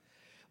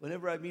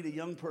whenever I meet a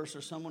young person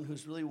or someone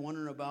who's really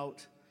wondering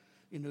about,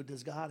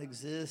 does God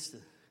exist?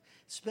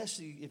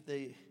 Especially if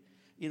they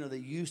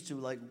used to,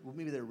 like, well,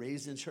 maybe they're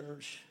raised in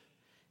church,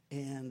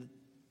 and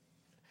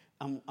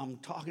I'm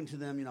talking to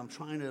them, I'm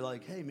trying to,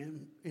 like, hey,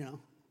 man,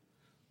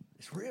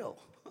 it's real.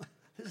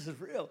 This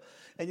is real.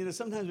 And,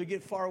 sometimes we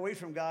get far away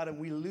from God and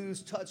we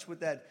lose touch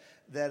with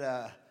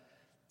that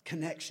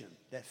connection,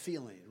 that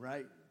feeling,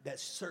 right? That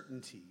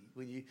certainty.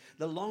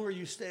 The longer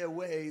you stay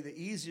away, the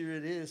easier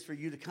it is for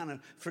you to kind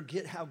of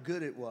forget how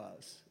good it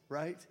was,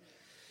 right?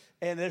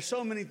 And there's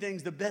so many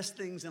things, the best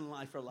things in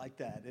life are like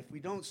that. If we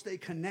don't stay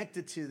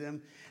connected to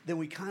them, then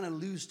we kind of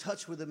lose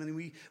touch with them, and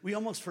we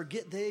almost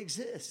forget they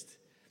exist.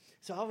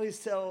 So I always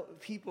tell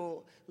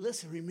people,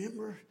 listen,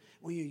 remember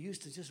when you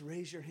used to just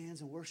raise your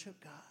hands and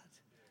worship God?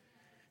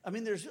 I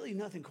mean, there's really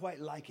nothing quite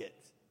like it.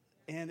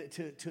 And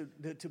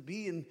to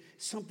be in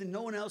something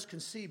no one else can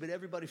see, but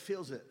everybody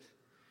feels it.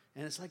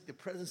 And it's like the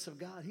presence of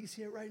God. He's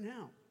here right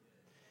now.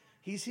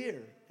 He's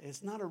here.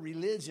 It's not a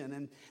religion.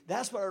 And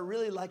that's what I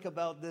really like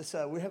about this.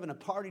 We're having a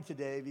party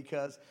today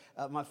because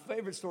my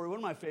favorite story, one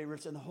of my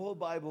favorites in the whole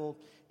Bible,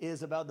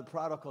 is about the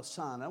prodigal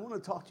son. I want to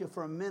talk to you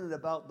for a minute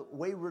about the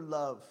wayward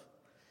love.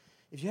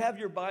 If you have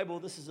your Bible,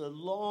 this is a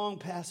long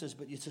passage,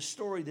 but it's a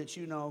story that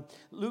you know.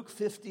 Luke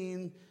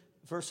 15,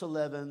 verse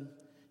 11.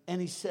 And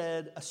he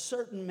said, a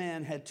certain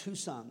man had 2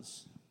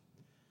 sons.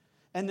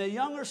 And the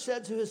younger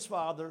said to his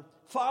father,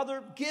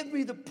 Father, give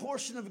me the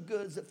portion of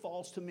goods that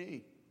falls to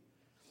me.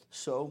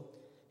 So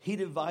he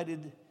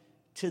divided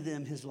to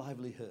them his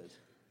livelihood.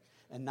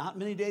 And not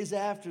many days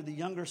after, the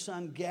younger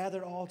son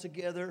gathered all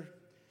together,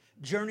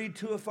 journeyed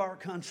to a far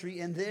country,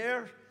 and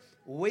there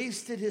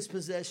wasted his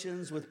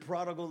possessions with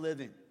prodigal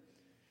living.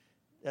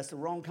 That's the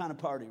wrong kind of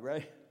party,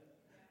 right?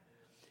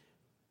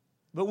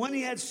 But when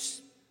he had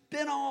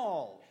spent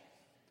all,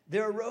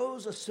 there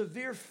arose a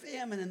severe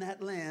famine in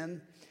that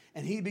land,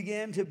 and he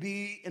began to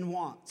be in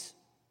want.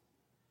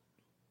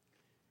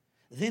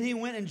 Then he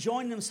went and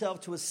joined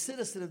himself to a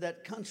citizen of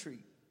that country,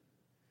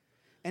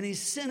 and he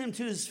sent him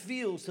to his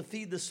fields to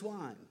feed the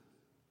swine.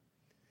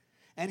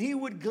 And he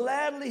would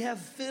gladly have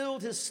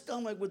filled his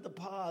stomach with the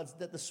pods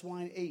that the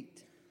swine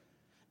ate,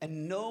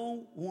 and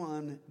no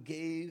one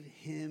gave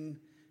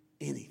him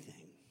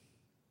anything.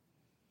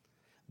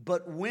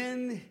 But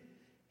when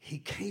he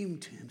came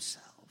to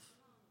himself,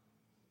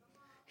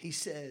 he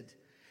said,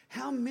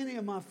 how many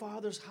of my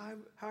father's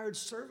hired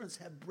servants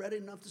have bread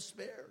enough to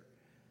spare?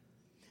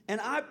 And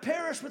I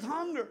perish with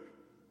hunger.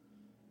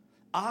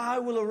 I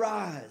will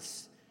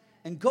arise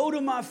and go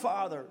to my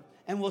father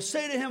and will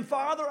say to him,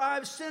 Father, I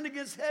have sinned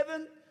against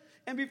heaven,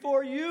 and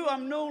before you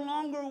I'm no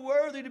longer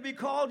worthy to be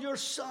called your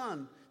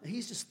son. And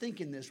he's just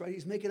thinking this, right?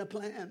 He's making a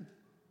plan.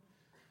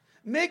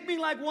 Make me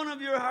like one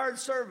of your hired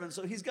servants.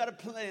 So he's got a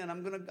plan.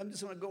 I'm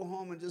just gonna go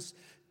home and just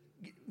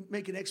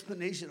make an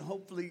explanation.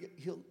 Hopefully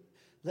he'll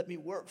let me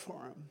work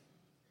for him.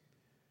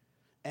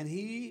 And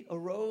he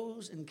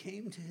arose and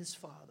came to his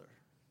father.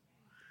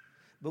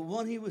 But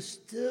when he was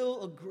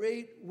still a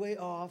great way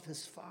off,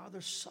 his father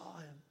saw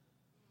him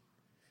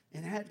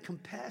and had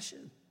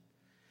compassion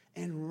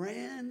and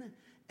ran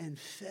and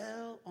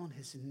fell on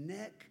his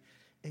neck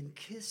and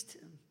kissed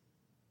him.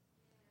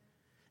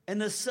 And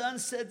the son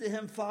said to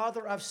him,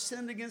 Father, I've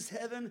sinned against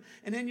heaven,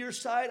 and in your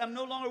sight I'm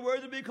no longer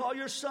worthy to be called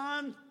your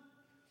son.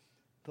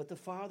 But the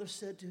father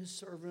said to his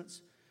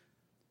servants,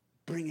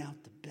 bring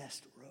out the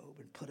best robe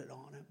and put it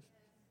on him.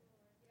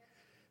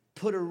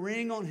 Put a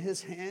ring on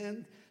his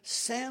hand,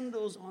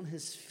 sandals on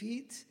his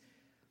feet,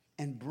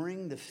 and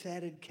bring the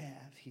fatted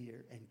calf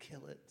here and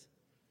kill it.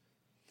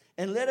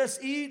 And let us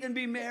eat and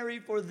be merry,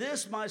 for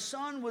this my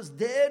son was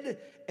dead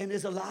and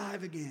is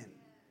alive again.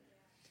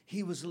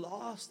 He was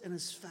lost and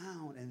is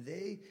found, and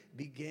they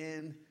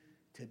began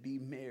to be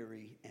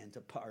merry and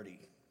to party.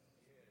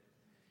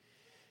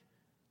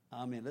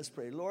 Amen. Let's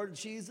pray. Lord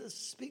Jesus,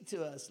 speak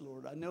to us,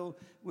 Lord. I know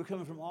we're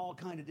coming from all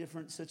kinds of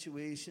different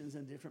situations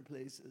and different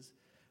places.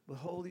 But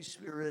Holy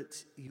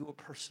Spirit, you are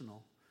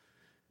personal.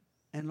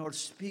 And Lord,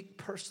 speak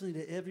personally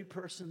to every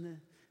person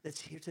that's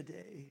here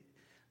today.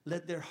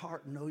 Let their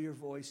heart know your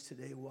voice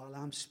today while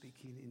I'm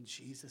speaking in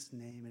Jesus'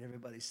 name. And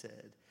everybody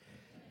said,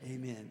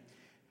 amen.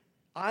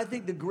 I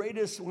think the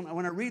greatest,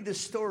 when I read this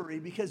story,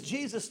 because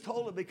Jesus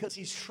told it, because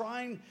he's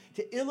trying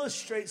to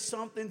illustrate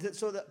something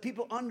so that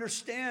people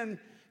understand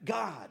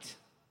God.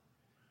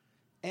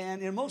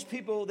 And most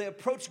people, they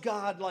approach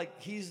God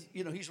like he's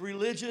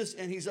religious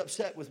and he's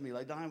upset with me.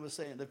 Like Diane was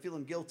saying, they're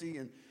feeling guilty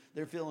and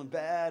they're feeling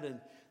bad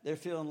and they're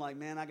feeling like,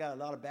 man, I got a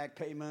lot of back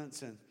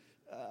payments and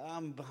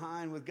I'm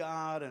behind with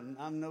God and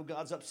I know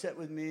God's upset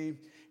with me.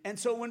 And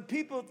so when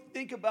people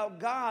think about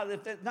God,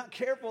 if they're not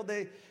careful,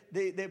 they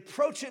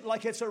approach it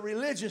like it's a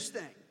religious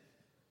thing.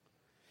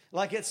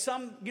 Like it's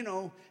some,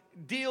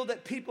 deal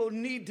that people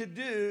need to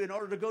do in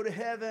order to go to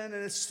heaven,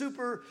 and it's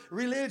super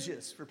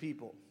religious for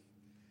people.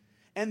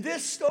 And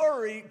this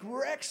story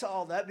corrects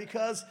all that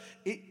because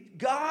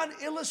God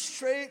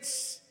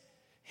illustrates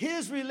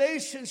his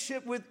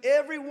relationship with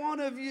every one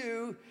of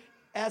you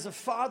as a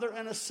father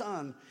and a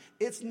son.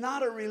 It's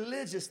not a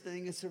religious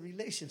thing, it's a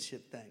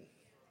relationship thing.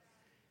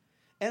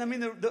 And I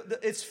mean,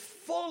 it's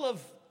full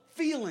of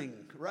feeling,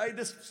 right?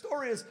 This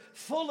story is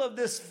full of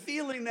this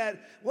feeling that,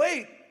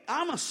 wait,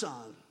 I'm a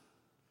son.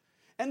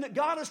 And that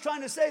God is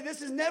trying to say, this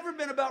has never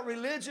been about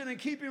religion and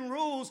keeping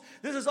rules.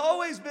 This has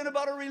always been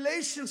about a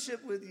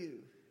relationship with you.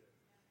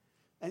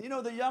 And you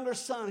know, the younger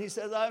son, he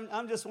says,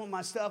 I just want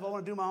my stuff. I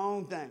want to do my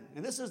own thing.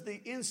 And this is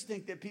the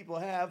instinct that people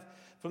have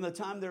from the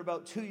time they're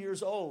about 2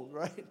 years old,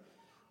 right?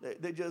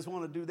 They just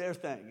want to do their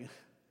thing,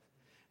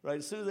 right?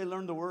 As soon as they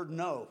learn the word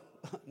no,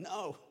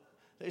 no,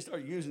 they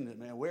start using it,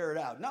 man, wear it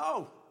out.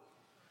 No.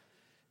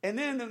 And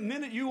then the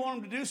minute you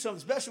want them to do something,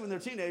 especially when they're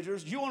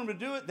teenagers, you want them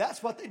to do it,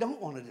 that's what they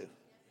don't want to do.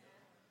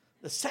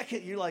 The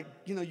second you're like,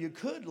 you know, you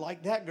could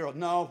like that girl.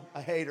 No,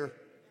 I hate her.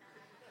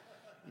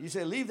 You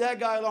say, leave that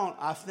guy alone.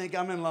 I think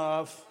I'm in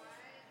love.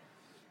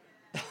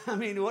 I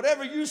mean,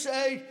 whatever you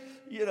say,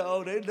 you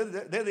know,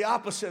 they're the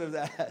opposite of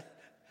that.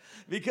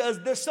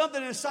 Because there's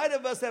something inside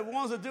of us that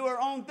wants to do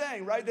our own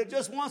thing, right? That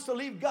just wants to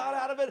leave God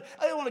out of it.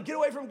 I don't want to get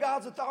away from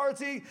God's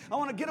authority. I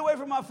want to get away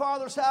from my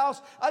Father's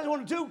house. I just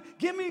want to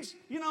give me,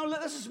 you know,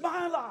 this is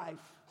my life.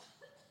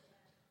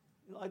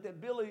 You know, like that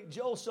Billy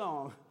Joel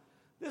song.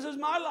 This is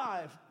my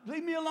life.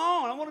 Leave me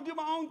alone. I want to do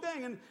my own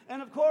thing.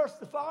 And of course,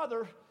 the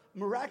Father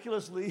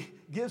miraculously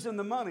gives him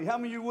the money. How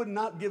many of you would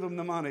not give him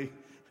the money?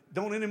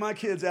 Don't any of my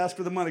kids ask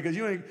for the money because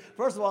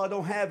first of all, I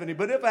don't have any.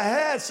 But if I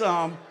had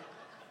some,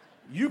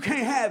 you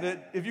can't have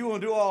it if you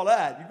want to do all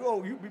that.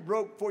 You'd be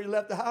broke before you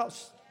left the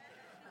house.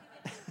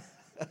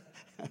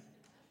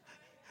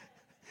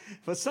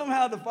 But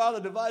somehow the Father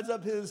divides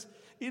up his,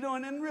 you know,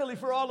 and then really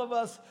for all of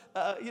us,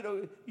 you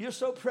know, you're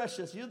so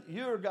precious.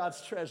 You're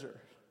God's treasure,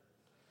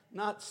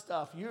 not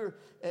stuff. You're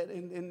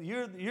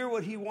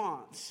what he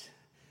wants.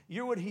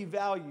 You're what he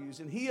values.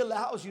 And he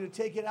allows you to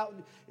take it out.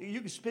 You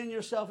can spend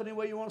yourself any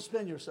way you want to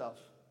spend yourself.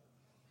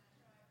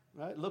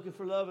 Right? Looking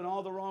for love in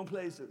all the wrong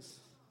places.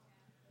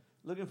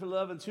 Looking for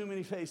love in too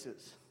many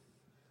faces,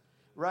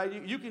 right?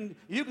 You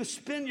can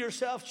spend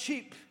yourself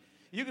cheap.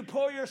 You can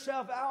pour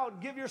yourself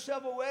out, give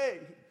yourself away.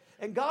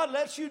 And God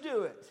lets you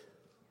do it.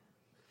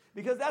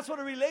 Because that's what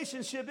a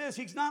relationship is.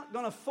 He's not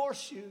going to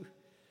force you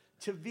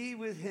to be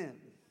with him.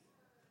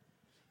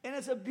 And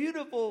it's a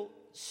beautiful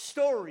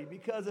story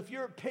because if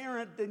you're a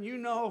parent, then you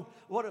know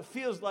what it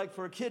feels like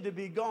for a kid to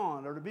be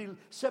gone or to be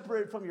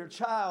separated from your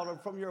child or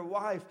from your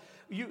wife.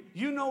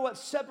 You know what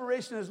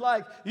separation is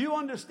like. You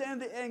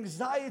understand the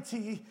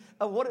anxiety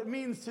of what it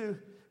means to,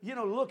 you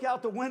know, look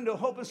out the window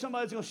hoping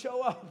somebody's going to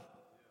show up.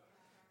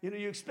 You know,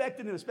 you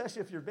expect it,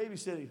 especially if you're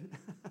babysitting.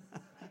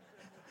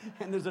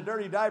 And there's a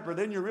dirty diaper,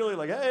 then you're really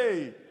like,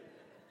 hey,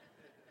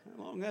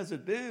 how long has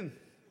it been?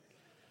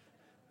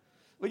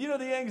 But you know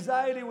the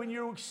anxiety when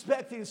you're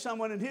expecting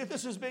someone, and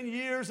this has been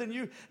years,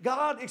 and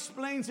God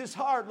explains his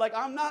heart, like,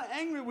 I'm not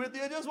angry with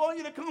you, I just want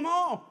you to come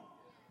home.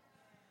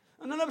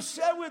 I'm not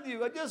upset with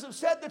you, I'm just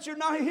upset that you're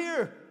not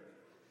here.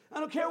 I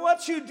don't care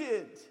what you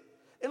did.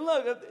 And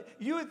look,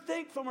 you would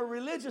think from a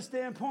religious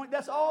standpoint,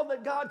 that's all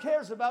that God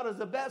cares about is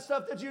the bad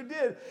stuff that you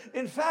did.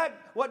 In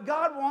fact, what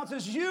God wants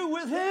is you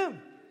with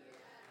him.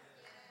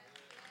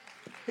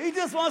 He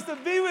just wants to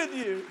be with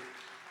you.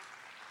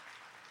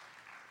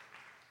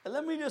 And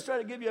let me just try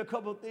to give you a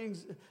couple of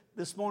things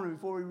this morning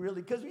before we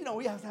really, because, you know,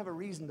 we have to have a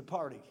reason to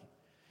party.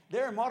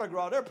 They're in Mardi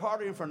Gras. They're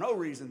partying for no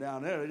reason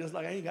down there. They're just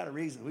like, I ain't got a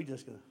reason. We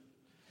just gonna,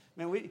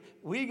 man,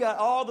 we got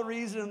all the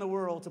reason in the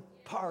world to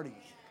party,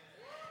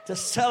 to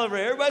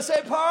celebrate. Everybody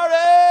say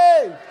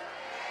party!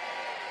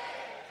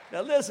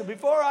 Now listen,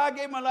 before I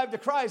gave my life to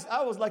Christ,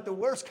 I was like the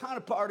worst kind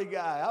of party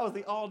guy. I was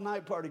the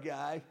all-night party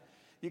guy.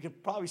 You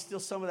could probably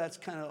steal some of that's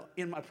kind of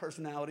in my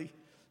personality.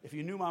 If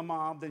you knew my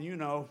mom, then you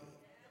know.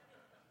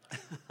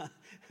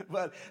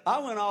 But I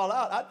went all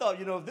out. I thought,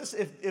 you know,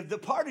 if the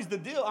party's the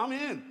deal, I'm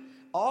in.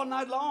 All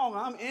night long,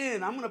 I'm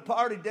in. I'm going to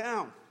party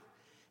down.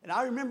 And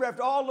I remember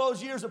after all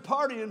those years of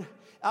partying,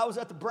 I was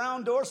at the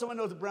Brown Door. Someone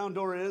knows what the Brown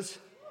Door is.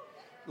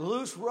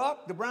 Loose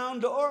Rock, the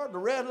Brown Door, the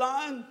Red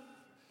Line.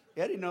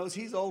 Eddie knows.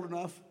 He's old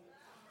enough.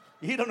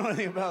 He don't know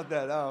anything about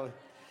that. Oh.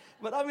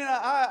 But I mean,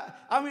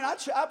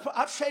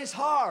 I chased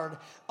hard.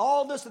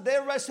 All this that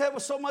everybody said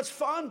was so much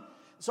fun.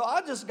 So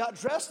I just got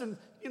dressed and,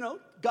 you know,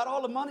 got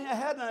all the money I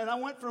had, and I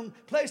went from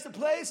place to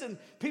place, and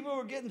people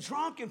were getting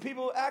drunk, and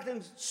people were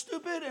acting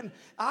stupid, and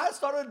I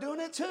started doing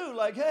it too.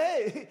 Like,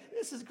 hey,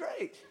 this is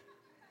great.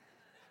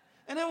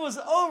 And it was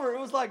over. It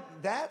was like,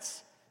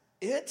 that's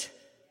it?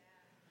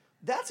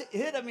 That's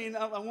it? I mean,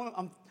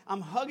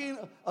 I'm hugging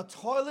a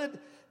toilet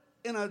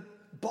in a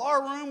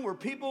bar room where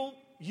people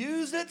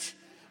use it,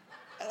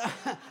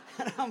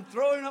 and I'm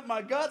throwing up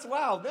my guts.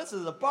 Wow, this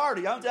is a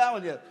party, I'm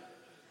telling you.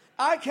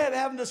 I kept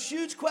having this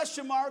huge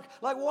question mark,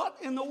 like, what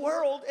in the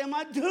world am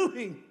I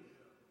doing?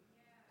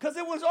 Because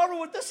it was over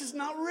with, this is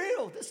not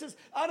real.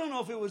 I don't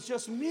know if it was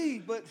just me,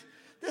 but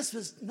this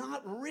is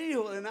not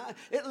real. And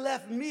it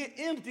left me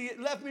empty. It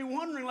left me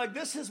wondering, like,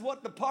 this is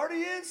what the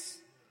party is?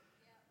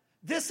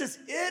 This is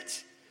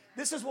it?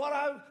 This is what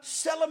I'm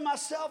selling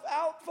myself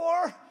out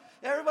for?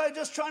 Everybody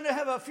just trying to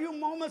have a few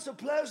moments of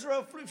pleasure,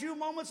 a few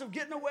moments of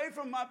getting away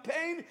from my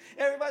pain.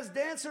 Everybody's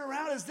dancing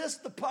around. Is this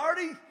the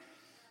party?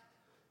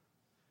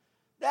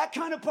 That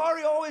kind of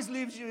party always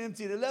leaves you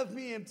empty. It left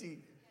me empty.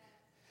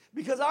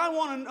 Because I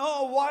want to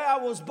know why I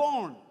was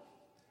born.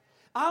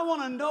 I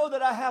want to know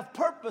that I have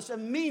purpose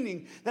and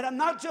meaning, that I'm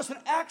not just an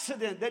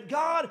accident, that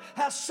God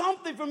has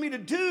something for me to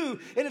do,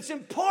 and it's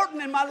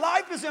important, and my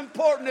life is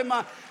important, and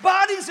my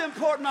body's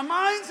important, my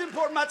mind's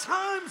important, my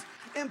time's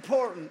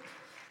important.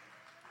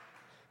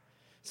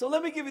 So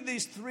let me give you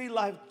these 3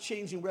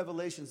 life-changing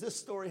revelations. This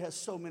story has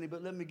so many,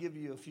 but let me give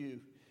you a few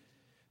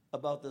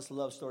about this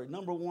love story.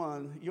 Number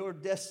 1, your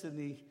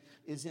destiny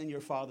is in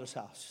your Father's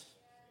house.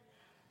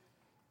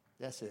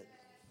 That's it.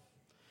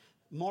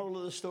 Moral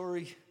of the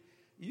story,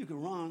 you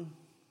can run,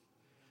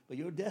 but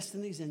your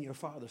destiny's in your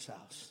Father's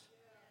house.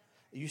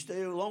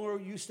 The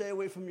longer you stay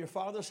away from your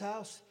Father's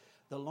house,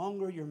 the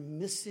longer you're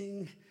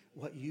missing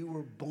what you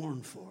were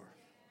born for.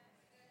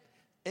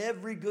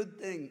 Every good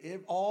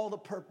thing, all the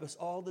purpose,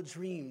 all the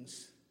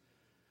dreams,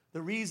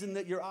 the reason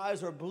that your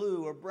eyes are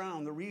blue or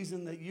brown, the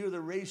reason that you're the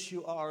race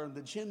you are and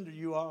the gender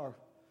you are,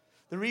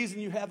 the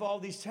reason you have all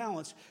these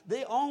talents,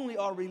 they only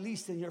are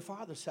released in your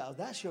Father's house.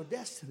 That's your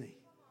destiny.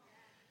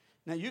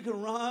 Now, you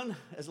can run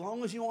as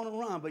long as you want to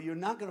run, but you're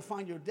not going to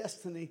find your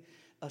destiny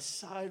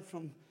aside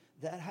from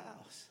that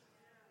house.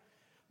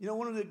 You know,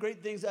 one of the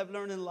great things I've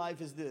learned in life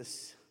is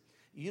this.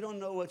 You don't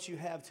know what you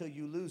have till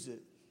you lose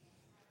it.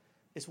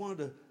 It's one of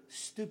the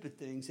stupid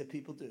things that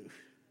people do.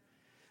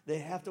 They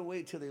have to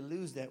wait till they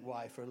lose that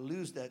wife or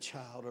lose that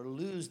child or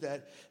lose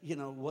that,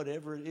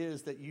 whatever it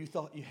is that you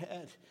thought you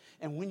had.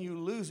 And when you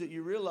lose it,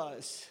 you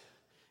realize,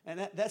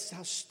 and that's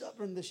how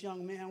stubborn this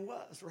young man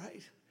was,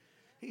 right?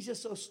 He's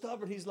just so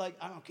stubborn. He's like,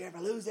 I don't care if I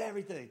lose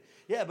everything.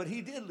 Yeah, but he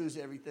did lose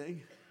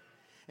everything.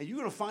 And you're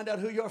going to find out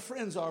who your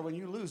friends are when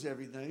you lose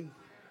everything.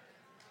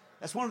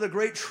 That's one of the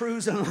great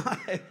truths in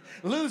life.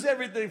 Lose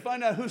everything,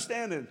 find out who's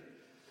standing.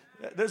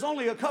 There's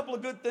only a couple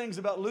of good things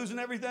about losing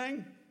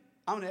everything.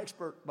 I'm an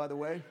expert, by the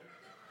way.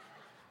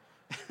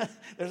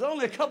 There's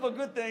only a couple of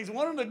good things.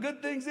 One of the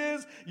good things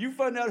is you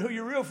find out who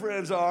your real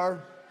friends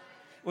are.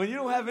 When you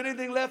don't have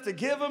anything left to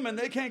give them and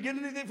they can't get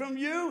anything from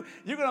you,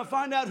 you're going to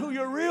find out who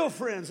your real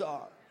friends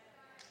are.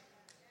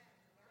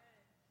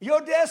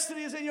 Your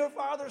destiny is in your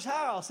Father's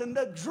house, and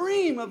the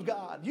dream of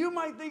God. You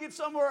might think it's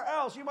somewhere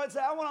else. You might say,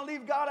 I want to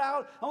leave God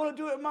out. I want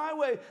to do it my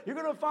way. You're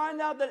going to find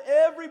out that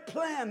every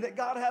plan that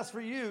God has for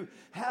you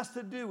has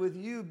to do with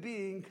you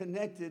being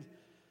connected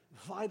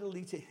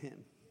vitally to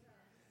Him.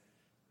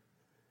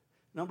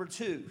 Number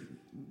 2,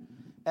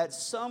 at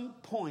some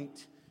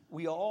point,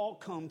 we all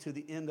come to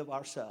the end of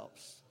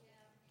ourselves.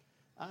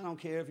 I don't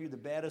care if you're the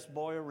baddest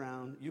boy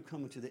around, you're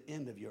coming to the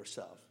end of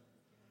yourself.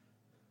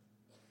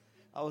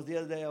 The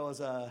other day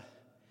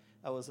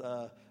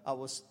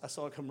I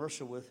saw a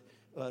commercial with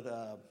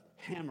a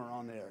hammer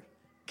on there.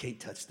 Can't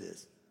touch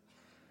this.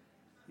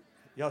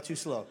 Y'all too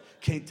slow.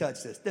 Can't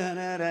touch this. Da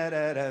da da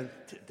da da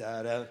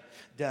da da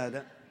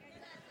da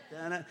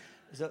da da.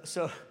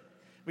 So,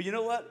 but you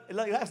know what?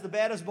 That's the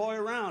baddest boy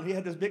around. He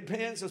had those big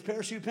pants, those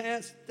parachute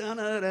pants. Da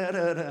da da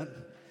da da.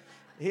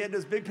 He had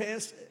those big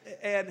pants,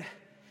 and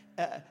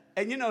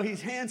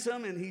he's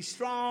handsome and he's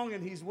strong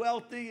and he's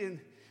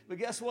wealthy But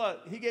guess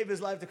what? He gave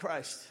his life to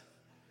Christ.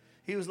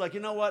 He was like,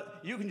 you know what?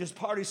 You can just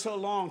party so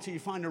long till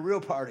you find a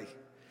real party.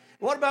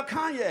 What about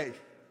Kanye?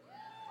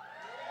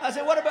 I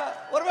said, what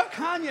about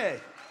Kanye?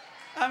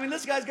 I mean,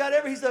 this guy's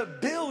got he's a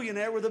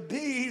billionaire with a B.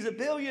 He's a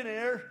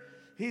billionaire.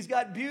 He's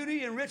got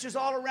beauty and riches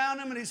all around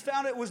him, and he's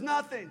found it was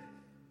nothing.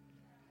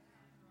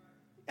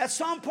 At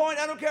some point,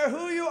 I don't care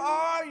who you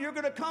are, you're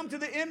going to come to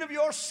the end of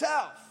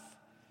yourself.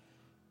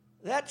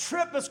 That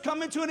trip is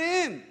coming to an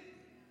end.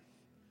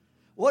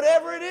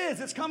 Whatever it is,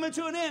 it's coming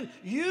to an end.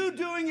 You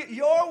doing it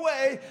your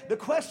way, the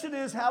question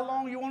is how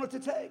long you want it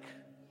to take.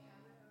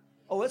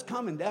 Oh, it's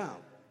coming down.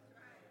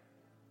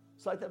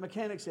 It's like that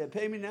mechanic said,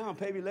 pay me now and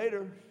pay me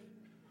later.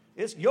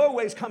 It's your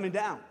way's coming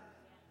down.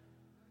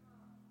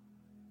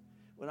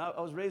 When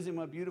I was raising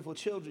my beautiful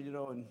children,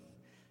 and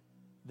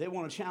they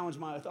want to challenge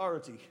my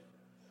authority,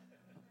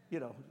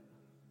 can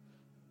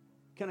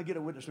I get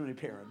a witness from any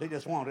parent? They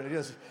just want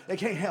it. They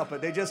can't help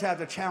it. They just have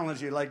to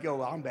challenge you like,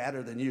 yo, I'm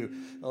better than you.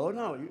 Oh,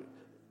 no,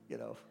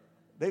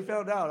 they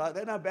found out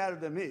they're not better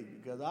than me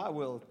because I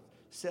will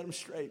set them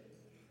straight.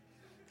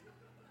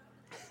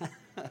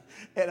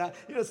 And,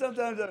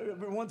 sometimes,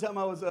 one time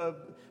I was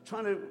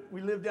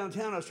we lived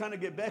downtown. I was trying to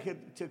get Becca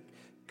to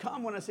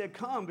come when I said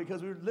come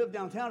because we lived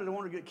downtown. I didn't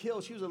want her to get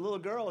killed. She was a little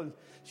girl, and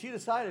she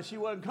decided she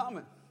wasn't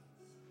coming.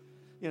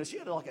 She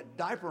had like a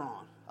diaper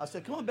on. I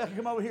said, come on, Becca,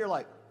 come over here.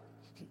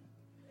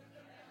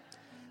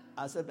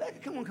 I said, Becca,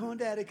 come on,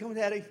 Daddy, come on,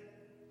 Daddy.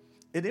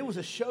 And it was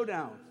a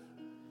showdown.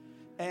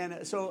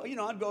 And so,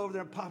 I'd go over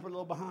there and pop her a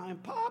little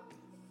behind. Pop.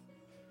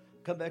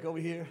 Come back over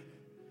here.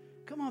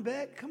 Come on,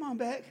 Beck.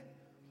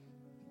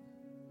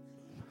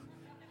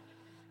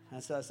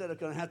 And so I said,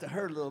 it's going to have to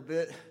hurt a little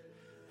bit.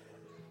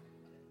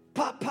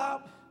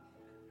 Pop.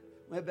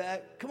 Went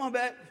back. Come on,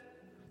 back.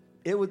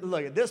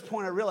 Look, at this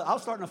point, I realized I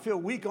was starting to feel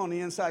weak on the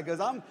inside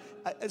because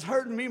it's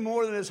hurting me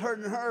more than it's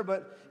hurting her.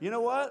 But you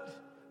know what?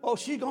 Oh,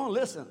 she's going to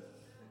listen.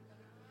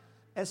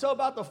 And so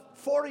about the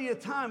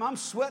 40th time, I'm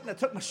sweating. I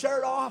took my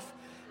shirt off.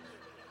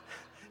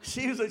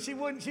 She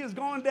was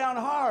going down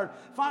hard.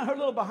 Find her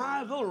little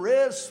behind, little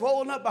red,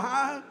 swollen up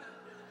behind.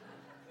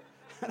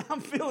 And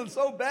I'm feeling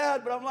so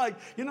bad, but I'm like,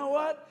 you know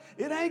what?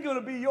 It ain't going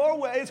to be your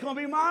way. It's going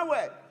to be my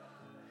way.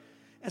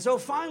 And so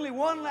finally,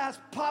 one last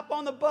pop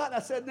on the butt. I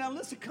said, now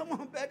listen, come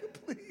on, Becca,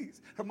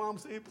 please. Her mom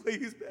saying,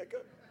 please, Becca.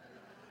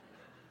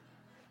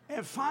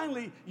 And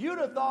finally, you'd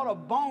have thought a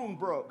bone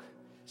broke.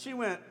 She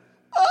went,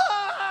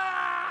 ah!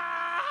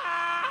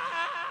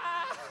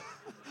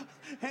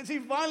 And she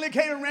finally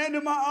came and ran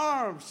to my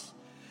arms.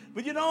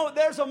 But you know,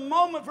 there's a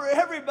moment for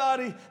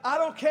everybody. I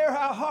don't care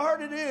how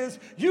hard it is,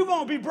 you're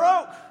going to be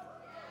broke.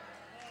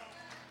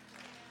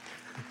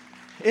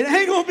 It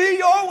ain't going to be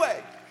your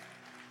way.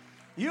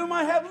 You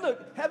might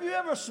have you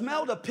ever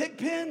smelled a pig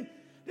pen?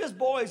 This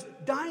boy's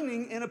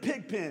dining in a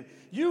pig pen.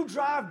 You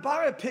drive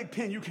by a pig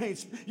pen,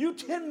 you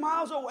 10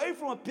 miles away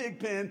from a pig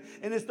pen,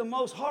 and it's the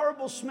most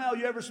horrible smell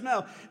you ever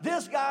smell.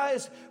 This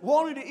guy's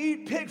wanting to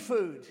eat pig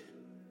food.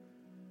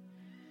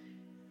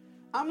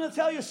 I'm going to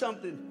tell you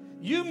something.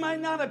 You may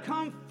not have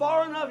come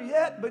far enough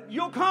yet, but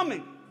you're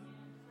coming.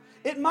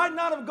 It might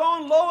not have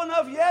gone low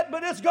enough yet,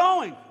 but it's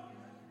going.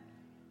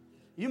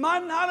 You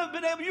might not have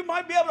been able, you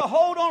might be able to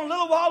hold on a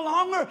little while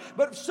longer,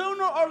 but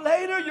sooner or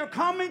later you're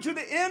coming to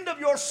the end of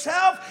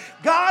yourself.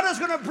 God is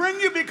going to bring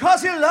you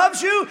because He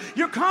loves you.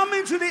 You're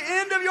coming to the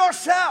end of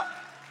yourself.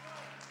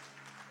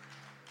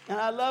 And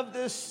I love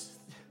this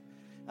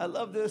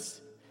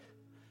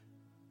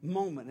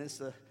moment. It's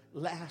the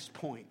last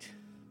point.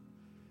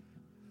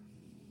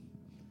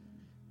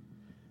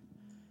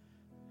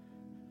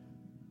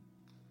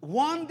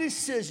 One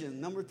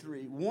decision, number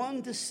 3,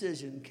 one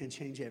decision can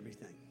change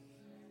everything.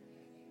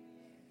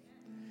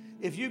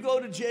 If you go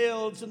to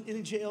jail,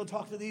 any jail,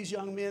 talk to these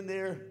young men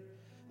there,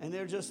 and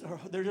they're just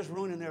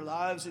ruining their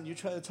lives, and you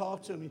try to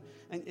talk to them,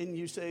 and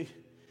you say,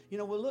 you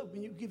know, well, look,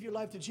 when you give your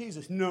life to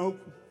Jesus, no.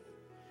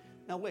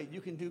 Now, wait,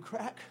 you can do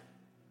crack?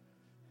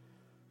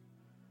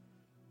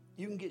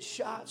 You can get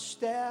shot,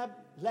 stabbed,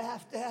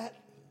 laughed at,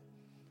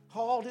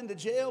 hauled into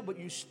jail, but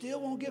you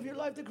still won't give your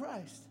life to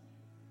Christ.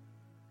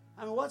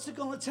 I mean, what's it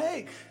going to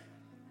take?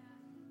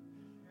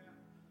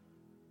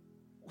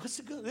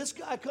 This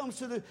guy comes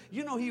to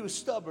he was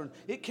stubborn.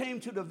 It came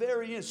to the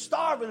very end,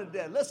 starving to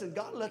death. Listen,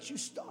 God lets you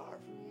starve.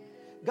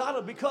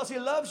 God, because He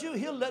loves you,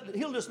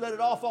 He'll just let it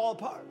all fall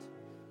apart.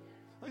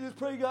 I just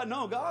pray God,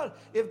 no, God,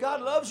 if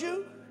God loves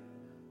you,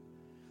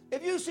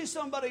 if you see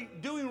somebody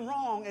doing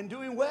wrong and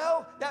doing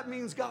well, that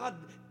means God,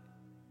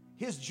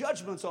 His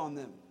judgment's on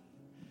them.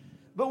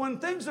 But when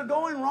things are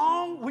going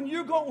wrong, when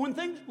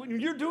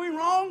you're doing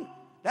wrong,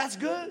 that's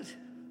good.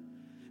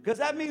 Because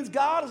that means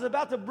God is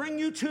about to bring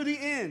you to the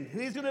end.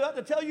 And He's about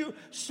to tell you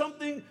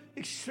something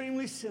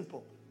extremely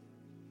simple.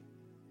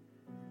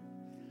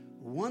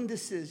 One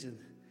decision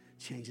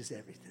changes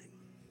everything.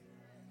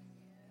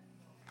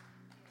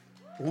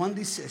 One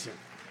decision.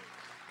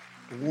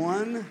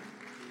 One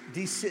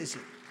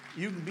decision.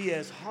 You can be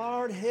as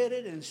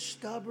hard-headed and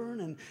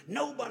stubborn, and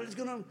nobody's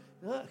going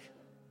to look.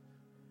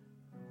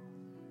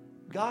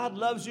 God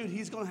loves you.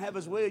 He's going to have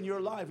His way in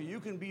your life. You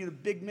can be a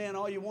big man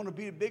all you want to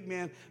be a big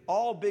man.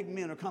 All big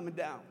men are coming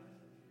down.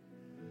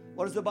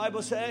 What does the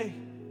Bible say?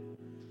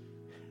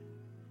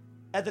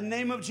 At the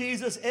name of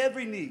Jesus,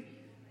 every knee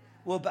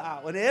will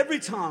bow and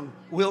every tongue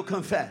will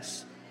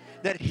confess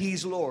that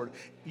He's Lord.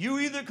 You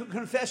either can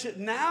confess it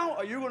now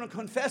or you're going to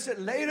confess it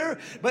later.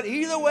 But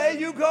either way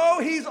you go,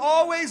 He's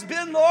always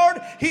been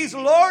Lord. He's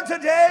Lord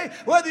today,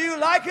 whether you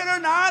like it or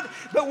not.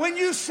 But when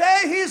you say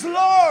He's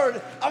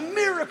Lord, a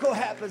miracle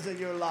happens in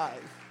your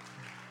life.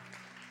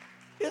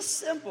 It's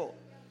simple.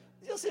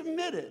 Just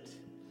admit it.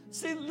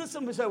 See,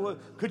 listen, we say, well,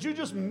 could you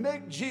just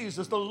make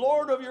Jesus the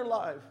Lord of your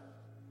life?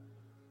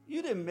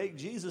 You didn't make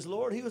Jesus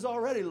Lord. He was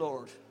already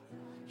Lord.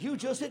 You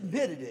just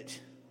admitted it.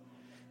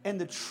 And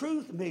the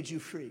truth made you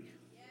free.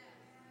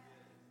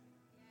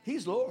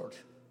 He's Lord.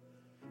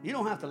 You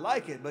don't have to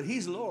like it, but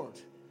He's Lord.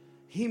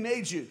 He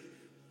made you.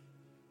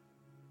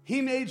 He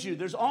made you.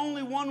 There's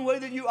only one way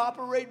that you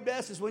operate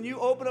best is when you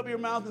open up your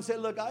mouth and say,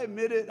 look, I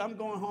admit it. I'm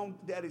going home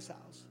to Daddy's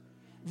house.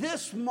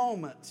 This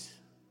moment,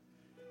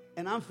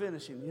 and I'm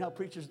finishing. You know how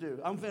preachers do.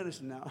 I'm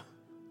finishing now.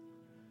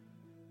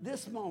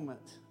 This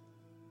moment,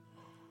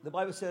 the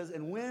Bible says,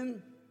 and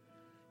when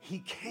He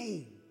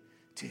came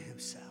to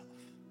Himself.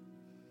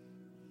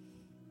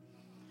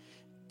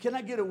 Can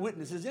I get a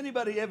witness? Has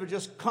anybody ever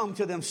just come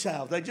to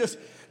themselves?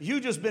 You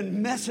just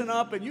been messing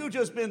up, and you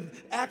just been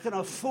acting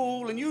a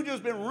fool, and you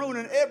just been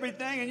ruining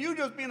everything, and you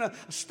just been a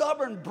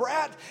stubborn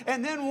brat,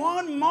 and then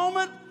one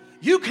moment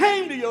you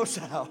came to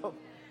yourself.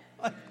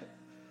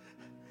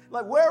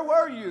 Like where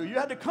were you? You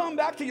had to come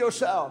back to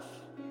yourself.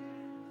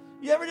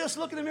 You ever just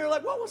look in the mirror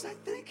like, what was I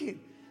thinking?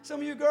 Some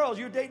of you girls,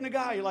 you're dating a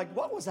guy, you're like,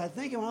 what was I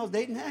thinking when I was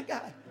dating that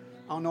guy?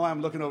 I don't know why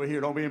I'm looking over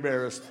here. Don't be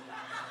embarrassed.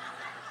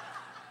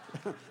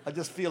 I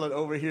just feel it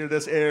over here,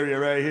 this area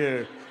right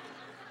here.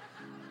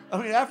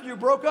 I mean, after you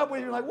broke up with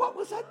him, you're like, what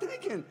was I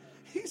thinking?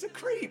 He's a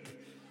creep.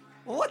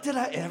 What did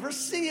I ever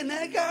see in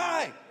that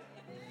guy?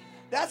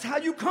 That's how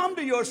you come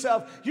to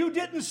yourself. You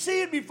didn't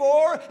see it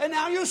before, and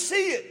now you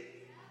see it.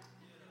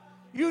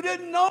 You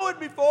didn't know it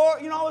before.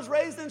 You know, I was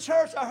raised in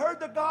church. I heard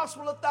the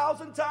gospel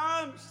 1,000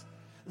 times.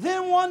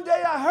 Then one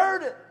day I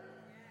heard it.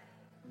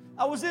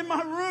 I was in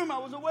my room. I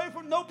was away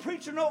from no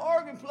preacher, no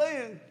organ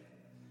playing.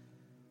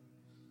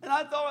 And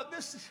I thought,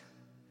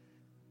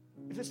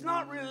 if it's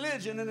not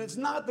religion and it's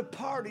not the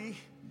party,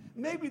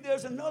 maybe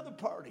there's another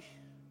party.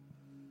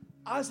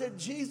 I said,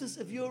 Jesus,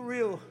 if you're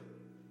real,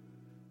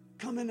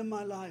 come into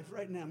my life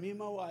right now, me and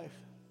my wife.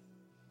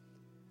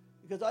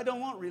 Because I don't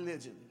want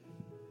religion.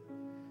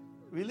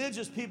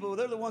 Religious people,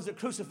 they're the ones that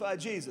crucified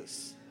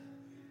Jesus.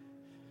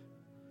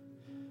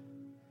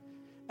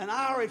 And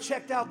I already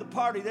checked out the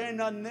party. There ain't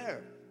nothing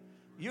there.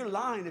 You're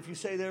lying if you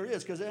say there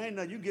is, because there ain't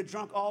nothing. You get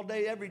drunk all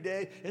day, every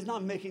day. It's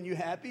not making you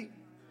happy.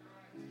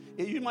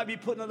 You might be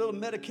putting a little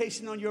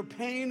medication on your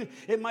pain.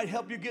 It might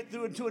help you get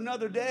through into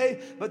another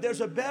day. But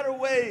there's a better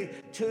way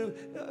to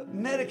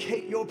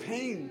medicate your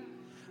pain.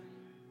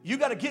 You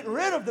got to get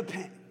rid of the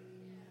pain.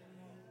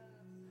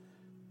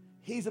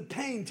 He's a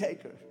pain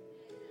taker.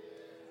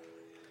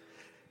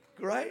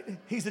 Right?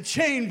 He's a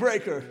chain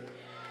breaker.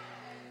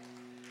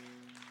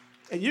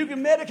 And you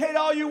can medicate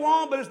all you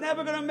want, but it's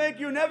never going to make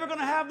you, never going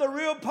to have the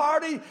real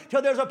party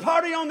till there's a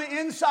party on the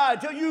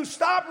inside, till you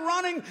stop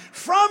running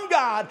from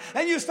God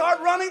and you start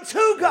running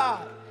to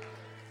God.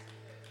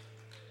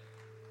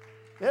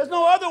 There's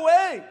no other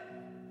way.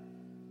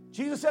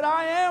 Jesus said,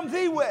 I am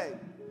the way.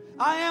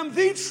 I am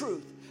the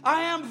truth.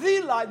 I am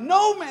the light.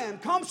 No man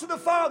comes to the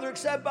Father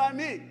except by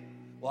me.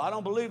 Well, I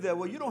don't believe that.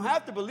 Well, you don't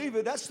have to believe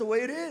it. That's the way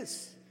it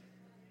is.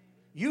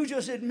 You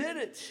just admit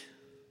it.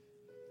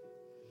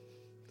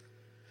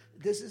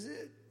 This is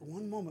it.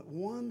 One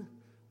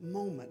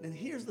moment. And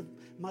here's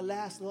my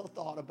last little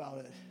thought about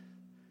it.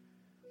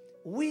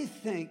 We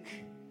think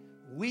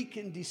we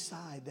can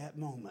decide that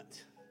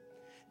moment.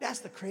 That's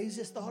the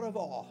craziest thought of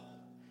all.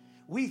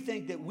 We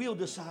think that we'll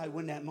decide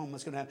when that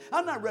moment's going to happen.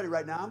 I'm not ready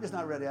right now. I'm just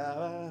not ready.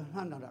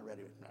 I'm not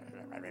ready.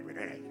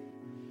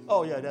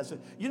 Oh, yeah, that's it.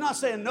 You're not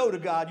saying no to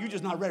God. You're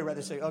just not ready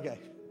to say, okay.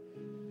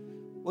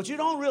 What you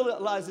don't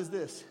realize is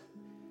this.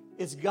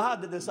 It's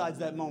God that decides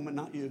that moment,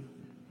 not you.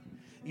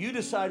 You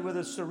decide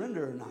whether to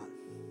surrender or not.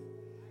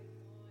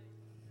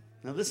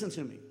 Now listen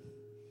to me.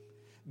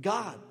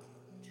 God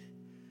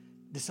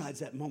decides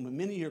that moment.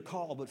 Many are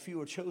called, but few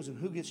are chosen.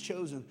 Who gets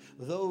chosen?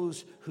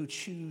 Those who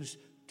choose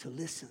to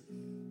listen.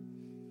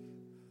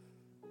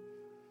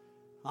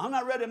 I'm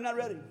not ready. I'm not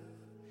ready.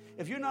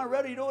 If you're not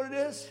ready, you know what it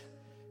is?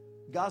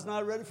 God's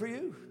not ready for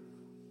you.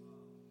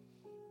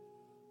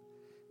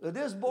 But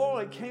this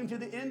boy came to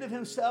the end of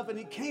himself, and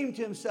he came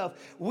to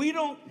himself. We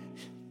don't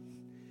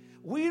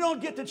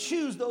get to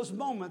choose those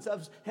moments.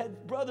 I've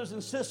had brothers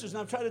and sisters,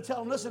 and I've tried to tell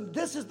them, listen,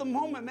 this is the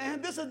moment,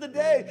 man. This is the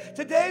day.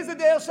 Today is the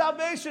day of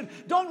salvation.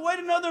 Don't wait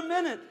another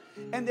minute.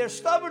 And their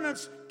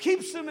stubbornness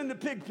keeps them in the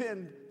pig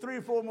pen 3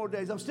 or 4 more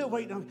days. I'm still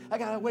waiting. I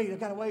got to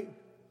wait.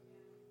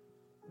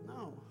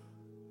 No.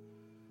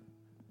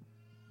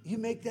 You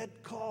make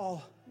that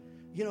call.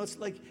 You know, it's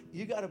like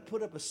you got to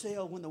put up a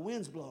sail when the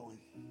wind's blowing.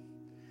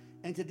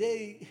 And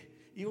today,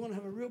 you want to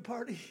have a real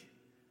party?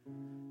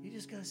 You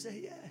just got to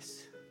say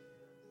yes.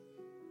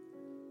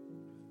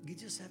 You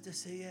just have to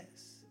say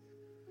yes.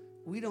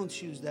 We don't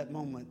choose that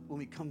moment when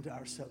we come to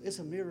ourselves. It's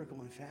a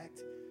miracle, in fact.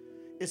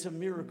 It's a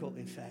miracle,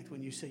 in fact,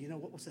 when you say, you know,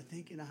 what was I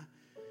thinking?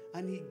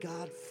 I need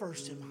God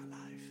first in my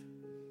life.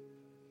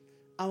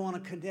 I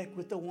want to connect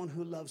with the one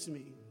who loves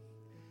me.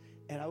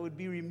 And I would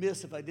be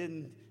remiss if I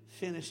didn't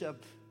finish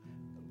up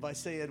by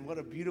saying what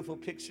a beautiful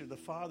picture. The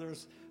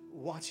Father's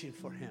watching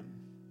for him.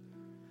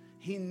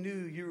 He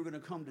knew you were going to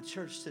come to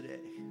church today.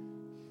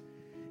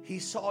 He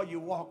saw you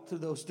walk through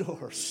those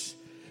doors.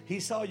 He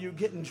saw you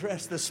getting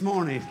dressed this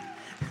morning.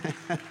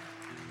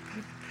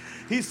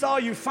 He saw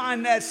you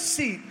find that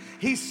seat.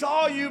 He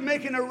saw you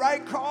making the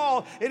right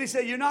call. And he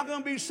said, you're not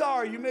going to be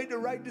sorry. You made the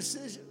right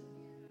decision.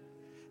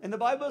 And the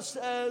Bible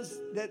says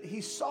that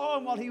he saw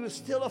him while he was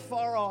still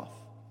afar off.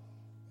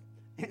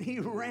 And he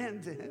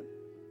ran to him.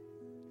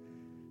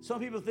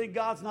 Some people think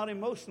God's not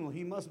emotional.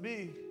 He must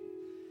be.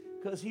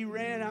 Because he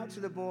ran out to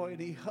the boy and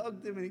he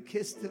hugged him and he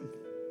kissed him.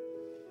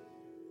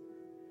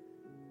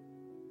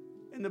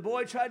 And the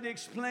boy tried to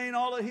explain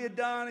all that he had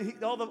done.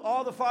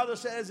 All the father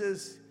says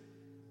is,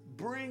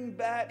 bring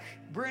that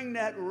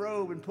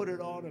robe and put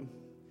it on him.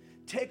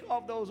 Take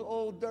off those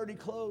old dirty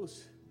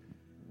clothes.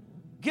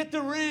 Get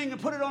the ring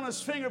and put it on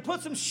his finger.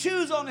 Put some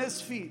shoes on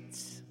his feet.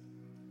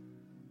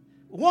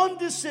 One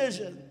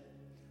decision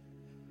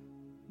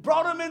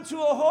brought him into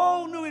a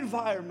whole new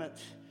environment.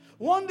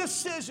 One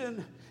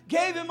decision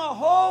gave him a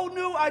whole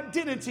new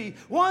identity.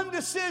 One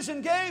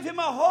decision gave him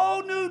a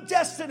whole new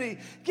destiny,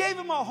 gave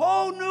him a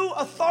whole new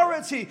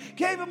authority,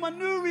 gave him a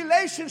new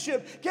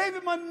relationship, gave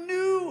him a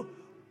new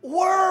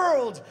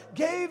world,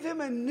 gave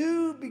him a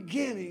new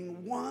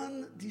beginning.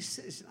 One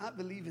decision. I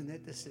believe in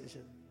that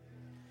decision.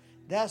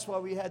 That's why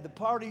we had the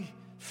party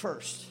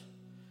first,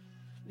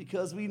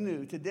 because we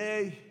knew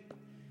today,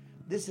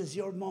 this is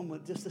your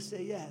moment just to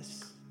say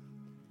yes.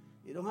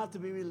 You don't have to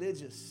be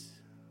religious.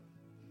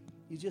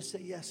 You just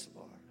say, yes,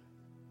 Lord.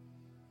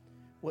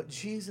 What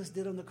Jesus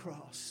did on the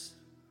cross,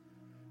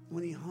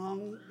 when he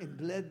hung and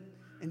bled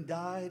and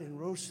died and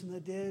rose from the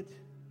dead,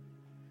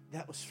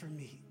 that was for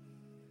me.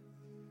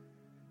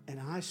 And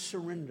I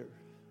surrender.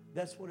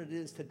 That's what it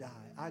is to die.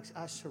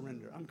 I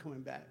surrender. I'm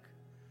coming back.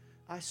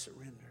 I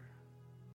surrender.